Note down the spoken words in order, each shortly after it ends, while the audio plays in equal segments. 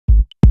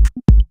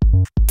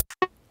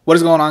What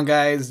is going on,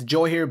 guys?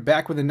 Joe here,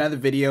 back with another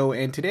video,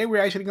 and today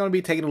we're actually going to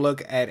be taking a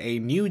look at a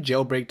new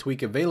jailbreak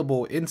tweak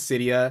available in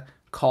Cydia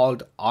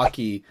called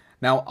Auki.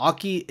 Now,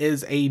 Auki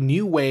is a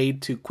new way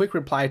to quick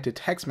reply to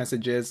text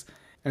messages,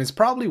 and it's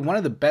probably one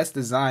of the best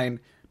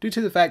designed due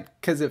to the fact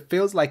because it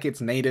feels like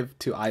it's native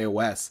to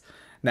iOS.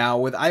 Now,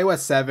 with iOS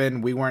 7,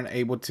 we weren't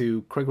able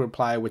to quick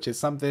reply, which is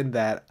something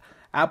that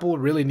Apple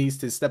really needs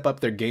to step up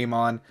their game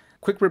on.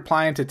 Quick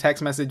replying to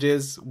text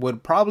messages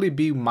would probably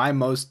be my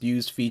most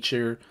used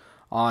feature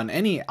on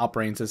any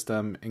operating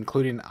system,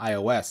 including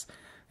iOS.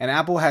 And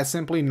Apple has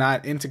simply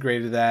not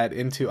integrated that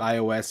into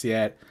iOS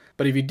yet.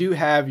 But if you do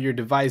have your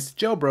device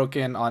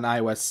jailbroken on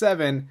iOS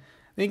 7,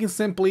 then you can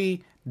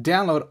simply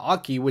download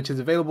Auki, which is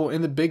available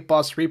in the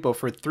BigBoss repo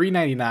for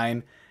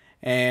 $3.99,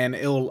 and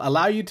it will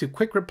allow you to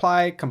quick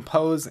reply,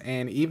 compose,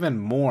 and even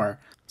more.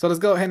 So let's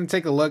go ahead and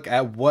take a look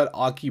at what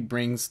Auki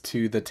brings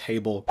to the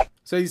table.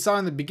 So you saw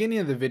in the beginning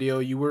of the video,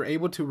 you were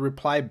able to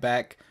reply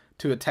back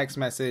to a text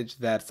message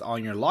that's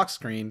on your lock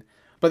screen.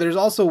 But there's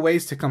also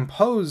ways to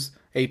compose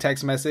a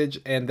text message,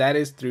 and that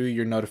is through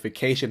your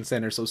notification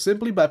center. So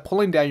simply by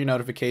pulling down your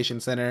notification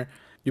center,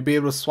 you'll be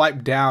able to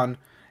swipe down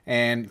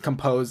and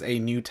compose a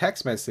new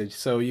text message.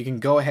 So you can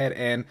go ahead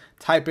and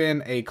type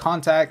in a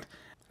contact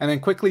and then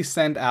quickly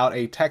send out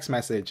a text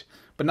message.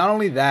 But not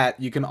only that,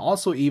 you can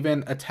also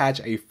even attach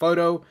a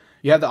photo.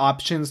 You have the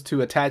options to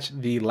attach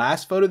the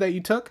last photo that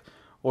you took,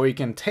 or you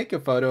can take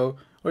a photo,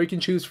 or you can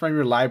choose from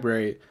your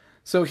library.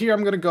 So here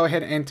I'm going to go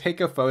ahead and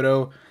take a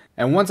photo.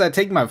 And once I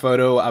take my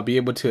photo, I'll be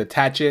able to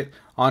attach it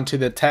onto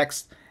the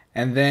text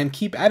and then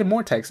keep adding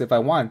more text if I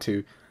want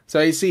to. So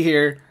you see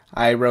here,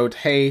 I wrote,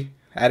 hey,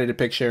 added a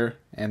picture,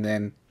 and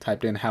then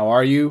typed in, how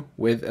are you,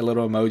 with a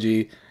little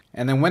emoji,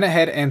 and then went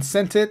ahead and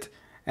sent it.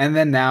 And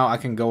then now I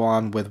can go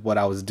on with what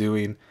I was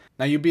doing.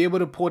 Now you'll be able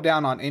to pull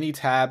down on any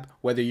tab,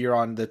 whether you're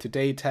on the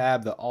Today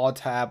tab, the All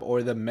tab,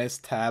 or the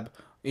Missed tab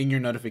in your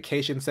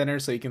notification center.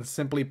 So you can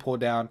simply pull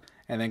down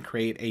and then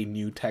create a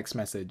new text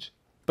message.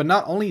 But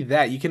not only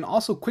that, you can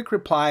also quick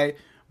reply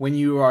when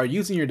you are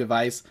using your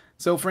device.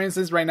 So for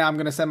instance, right now I'm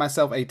going to send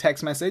myself a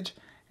text message,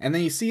 and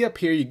then you see up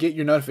here, you get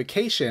your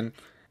notification,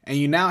 and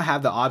you now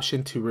have the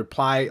option to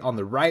reply on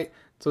the right.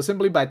 So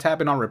simply by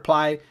tapping on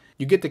reply,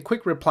 you get the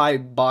quick reply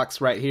box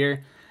right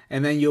here,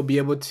 and then you'll be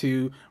able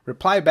to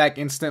reply back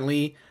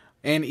instantly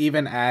and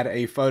even add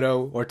a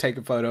photo or take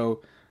a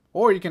photo.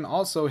 Or you can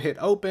also hit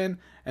open,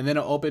 and then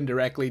it'll open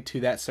directly to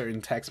that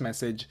certain text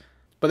message.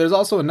 But there's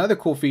also another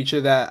cool feature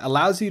that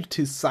allows you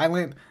to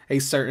silent a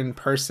certain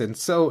person.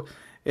 So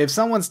if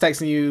someone's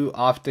texting you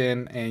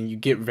often and you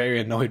get very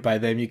annoyed by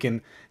them, you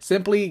can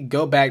simply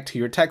go back to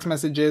your text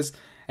messages,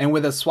 and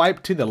with a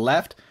swipe to the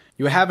left,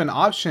 you have an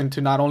option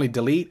to not only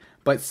delete,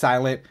 but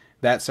silent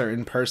that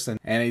certain person.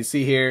 And you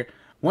see here,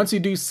 once you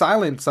do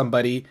silence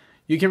somebody,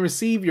 you can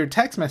receive your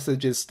text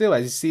messages still.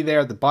 As you see there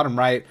at the bottom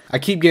right, I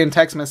keep getting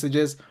text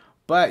messages,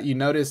 but you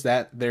notice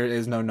that there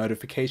is no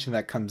notification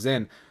that comes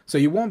in. So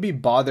you won't be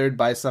bothered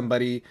by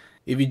somebody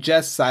if you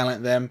just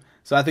silent them.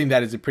 So I think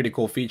that is a pretty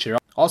cool feature.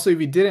 Also, if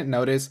you didn't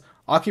notice,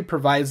 Auki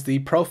provides the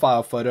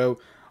profile photo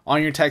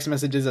on your text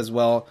messages as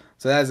well.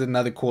 So that is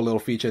another cool little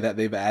feature that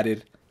they've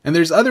added. And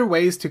there's other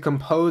ways to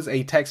compose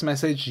a text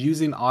message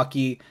using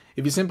Auki.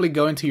 If you simply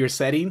go into your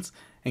settings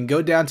and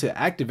go down to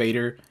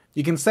Activator,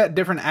 you can set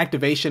different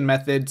activation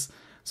methods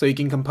so you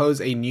can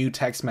compose a new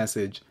text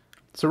message.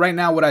 So right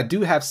now what I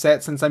do have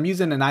set, since I'm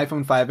using an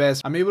iPhone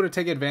 5S, I'm able to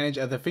take advantage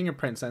of the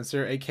fingerprint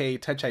sensor, aka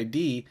Touch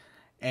ID,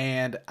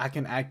 and I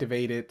can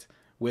activate it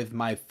with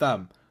my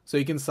thumb. So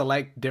you can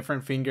select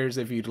different fingers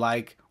if you'd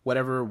like,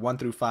 whatever 1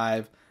 through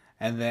 5,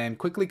 and then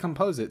quickly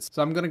compose it.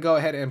 So I'm going to go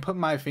ahead and put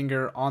my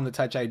finger on the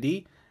Touch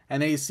ID,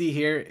 and then you see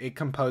here it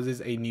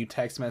composes a new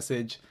text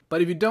message.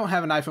 But if you don't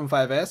have an iPhone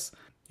 5S,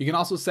 you can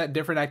also set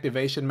different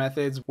activation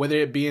methods, whether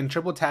it be in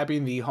triple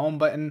tapping the home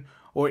button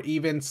or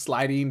even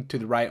sliding to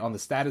the right on the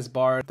status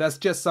bar. That's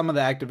just some of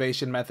the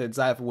activation methods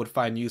I would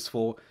find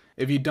useful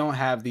if you don't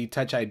have the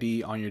Touch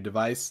ID on your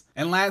device.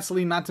 And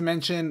lastly, not to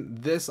mention,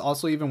 this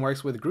also even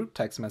works with group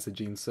text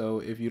messaging. So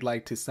if you'd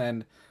like to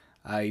send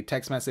a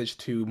text message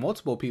to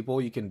multiple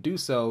people, you can do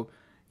so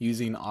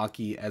using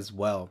Auki as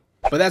well.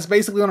 But that's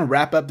basically going to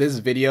wrap up this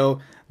video.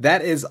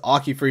 That is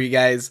Auki for you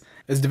guys.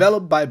 It's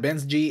developed by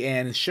BenZG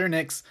and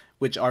Shernix,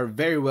 which are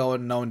very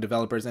well-known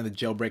developers in the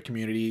jailbreak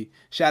community.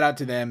 Shout out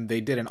to them.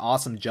 They did an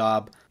awesome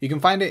job. You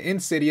can find it in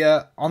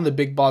Cydia on the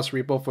BigBoss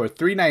repo for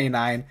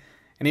 $3.99.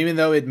 And even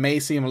though it may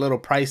seem a little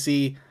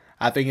pricey,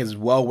 I think it's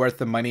well worth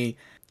the money.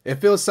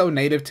 It feels so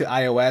native to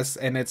iOS,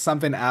 and it's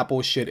something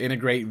Apple should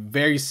integrate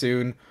very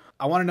soon.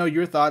 I want to know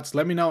your thoughts.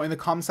 Let me know in the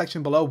comment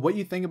section below what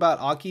you think about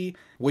Auki.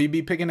 Will you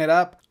be picking it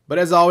up? But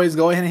as always,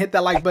 go ahead and hit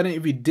that like button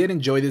if you did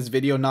enjoy this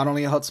video. Not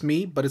only helps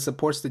me, but it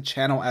supports the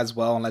channel as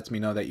well and lets me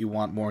know that you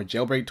want more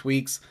jailbreak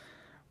tweaks.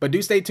 But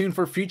do stay tuned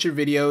for future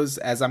videos,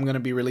 as I'm going to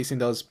be releasing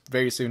those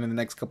very soon in the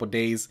next couple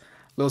days.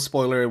 Little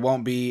spoiler, it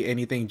won't be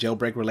anything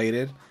jailbreak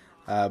related,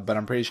 but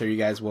I'm pretty sure you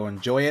guys will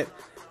enjoy it.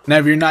 Now,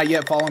 if you're not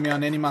yet following me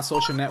on any of my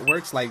social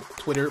networks like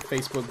Twitter,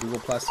 Facebook, Google+,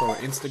 or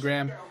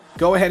Instagram,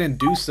 go ahead and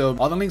do so.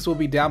 All the links will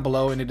be down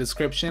below in the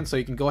description, so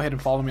you can go ahead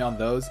and follow me on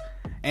those.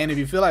 And if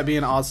you feel like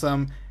being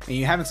awesome and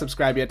you haven't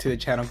subscribed yet to the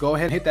channel, go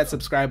ahead and hit that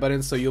subscribe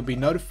button so you'll be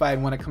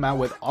notified when I come out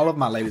with all of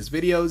my latest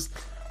videos.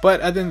 But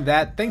other than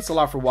that, thanks a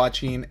lot for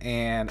watching,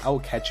 and I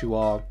will catch you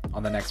all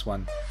on the next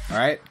one. All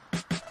right?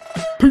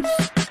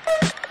 Peace.